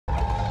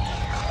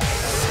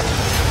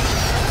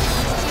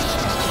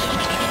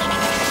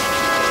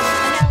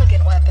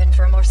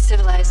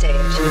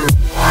Hey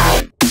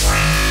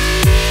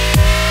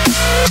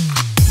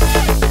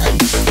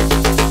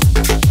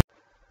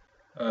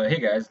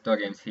guys,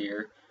 Games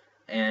here,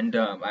 and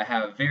I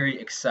have very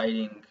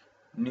exciting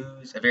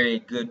news, a very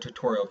good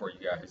tutorial for you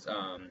guys.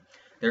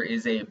 There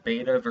is a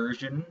beta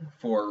version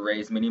for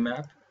Reis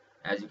Minimap,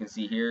 as you can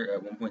see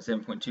here,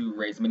 1.7.2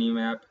 Reis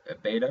Minimap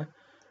beta.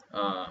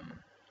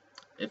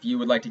 If you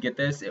would like to get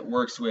this, it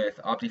works with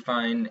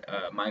Optifine,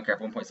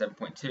 Minecraft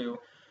 1.7.2,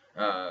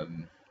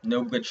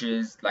 no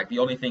glitches. Like, the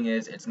only thing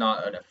is, it's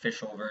not an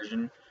official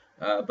version.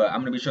 But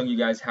I'm going to be showing you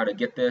guys how to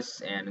get this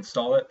and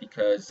install it,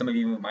 because some of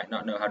you might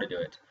not know how to do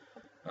it.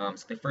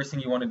 So the first thing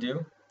you want to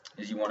do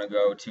is you want to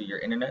go to your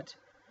internet,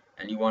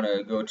 and you want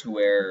to go to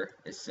where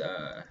it's,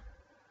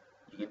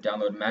 you can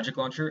download Magic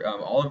Launcher.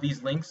 All of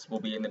these links will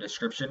be in the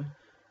description,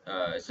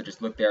 so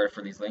just look there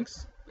for these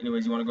links.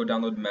 Anyways, you want to go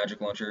download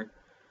Magic Launcher.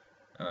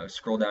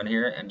 Scroll down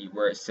here, and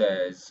where it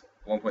says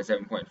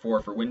 1.7.4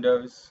 for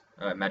Windows,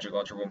 Magic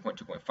Launcher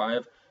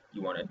 1.2.5,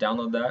 you want to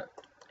download that,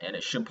 and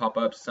it should pop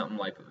up something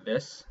like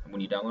this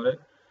when you download it.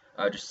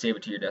 Just save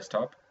it to your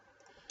desktop.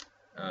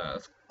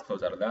 Let's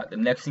close out of that. The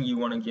next thing you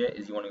want to get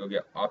is you want to go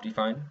get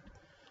Optifine.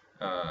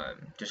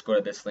 Just go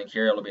to this link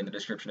here, it'll be in the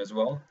description as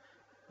well.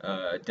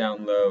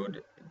 Download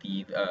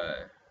the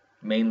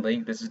main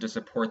link. This is to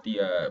support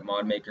the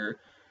mod maker.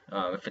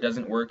 If it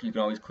doesn't work, you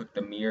can always click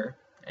the mirror,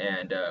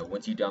 and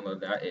once you download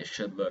that, it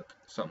should look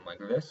something like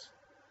this.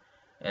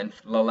 And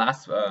the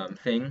last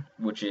thing,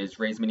 which is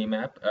Reis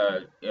Minimap,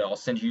 I'll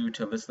send you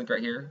to this link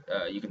right here.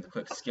 You can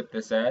click skip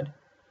this ad.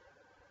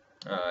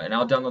 And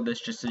I'll download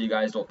this just so you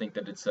guys don't think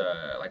that it's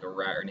like a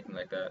rat or anything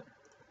like that.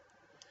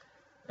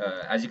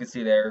 As you can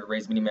see there,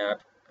 Reis Minimap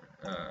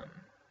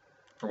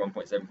for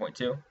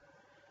 1.7.2.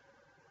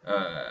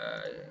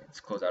 Let's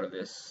close out of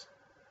this.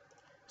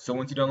 So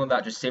once you download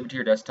that, just save it to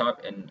your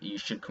desktop, and you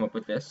should come up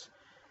with this.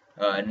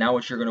 Now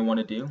what you're going to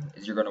want to do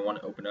is you're going to want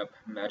to open up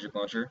Magic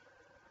Launcher.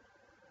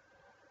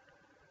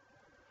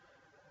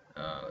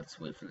 Let's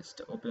wait for this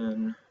to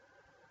open.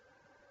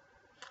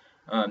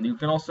 You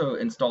can also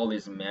install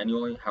these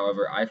manually.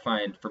 However, I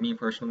find, for me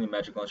personally,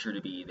 Magic Launcher to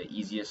be the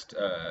easiest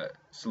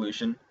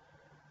solution.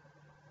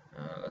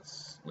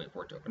 Let's wait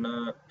for it to open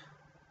up.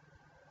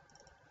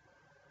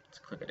 Let's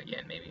click it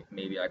again.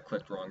 Maybe I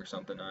clicked wrong or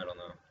something. I don't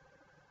know.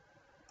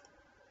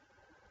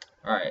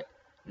 Alright,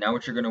 now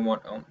what you're going to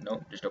want... Oh,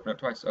 no, just open up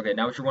twice. Okay,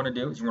 now what you want to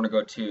do is you want to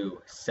go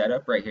to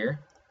Setup right here.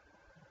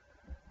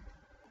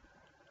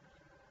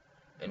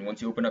 And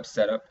once you open up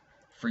Setup,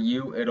 for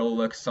you, it'll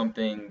look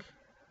something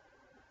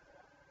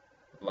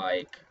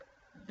like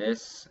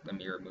this. Let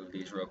me remove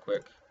these real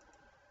quick.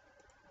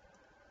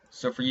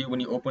 So for you,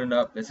 when you open it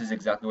up, this is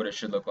exactly what it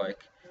should look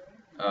like.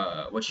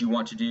 What you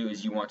want to do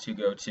is you want to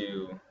go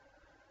to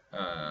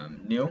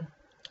New.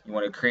 You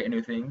want to create a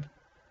new thing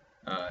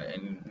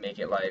and make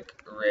it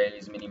like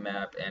Reis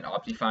Minimap and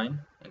Optifine,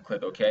 and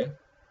click OK.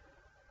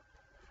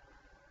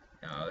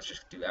 Let's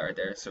just do that right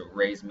there. So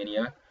Reis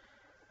Minia.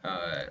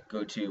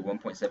 Go to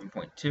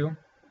 1.7.2,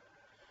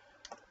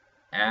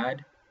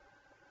 add,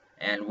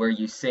 and where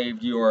you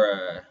saved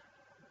your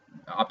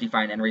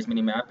Optifine and Reis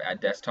Minimap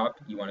at desktop,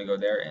 you want to go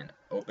there and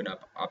open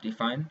up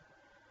Optifine,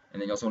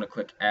 and then you also want to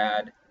click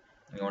add,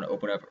 and you want to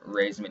open up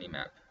Reis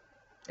Minimap.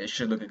 It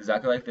should look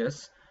exactly like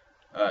this.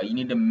 You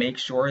need to make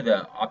sure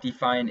that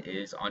Optifine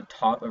is on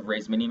top of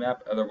Reis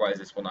Minimap, otherwise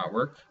this will not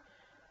work.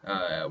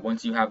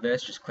 Once you have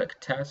this, just click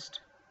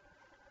test.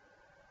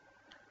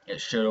 It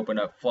should open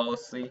up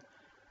flawlessly.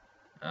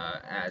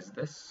 As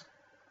this.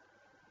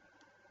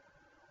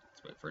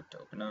 Let's wait for it to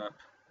open up.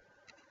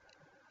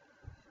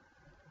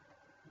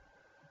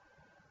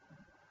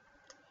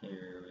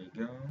 Here we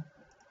go.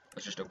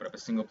 Let's just open up a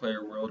single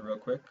player world real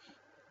quick.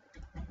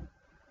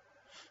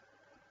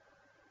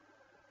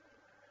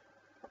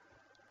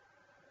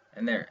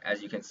 And there,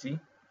 as you can see,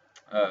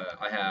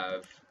 I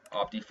have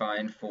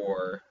Optifine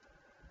for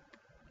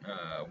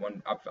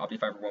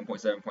Optifine for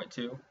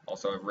 1.7.2.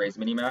 Also have Reis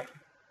Minimap.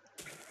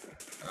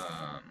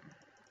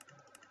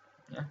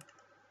 Yeah,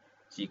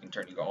 so you can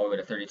go all the way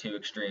to 32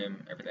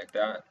 extreme, everything like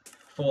that.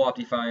 Full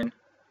Optifine,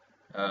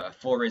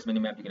 full Reis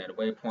Minimap. You can add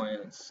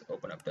waypoints,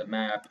 open up the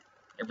map,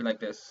 everything like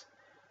this.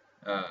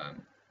 So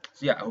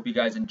yeah, I hope you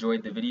guys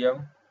enjoyed the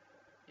video.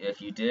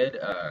 If you did,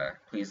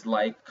 please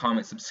like,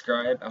 comment,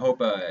 subscribe. I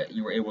hope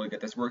you were able to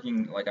get this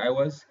working like I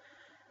was.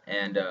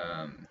 And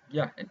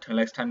yeah, until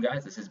next time,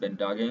 guys, this has been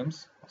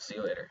Games. See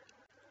you later.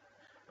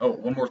 Oh,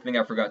 one more thing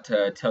I forgot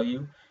to tell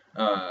you.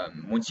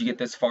 Once you get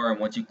this far and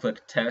once you click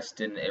test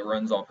and it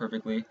runs all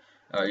perfectly,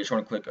 you just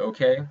want to click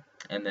OK,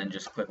 and then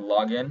just click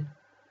login.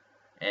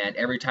 And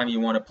every time you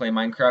want to play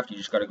Minecraft, you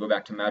just got to go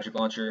back to Magic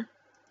Launcher.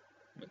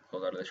 Let me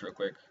close out of this real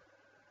quick.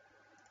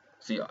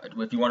 See,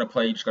 if you want to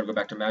play, you just got to go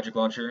back to Magic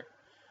Launcher,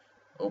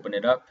 open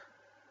it up,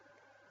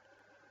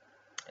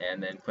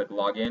 and then click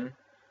login,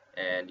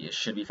 and it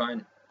should be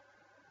fine.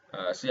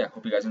 So yeah,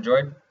 hope you guys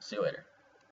enjoyed. See you later.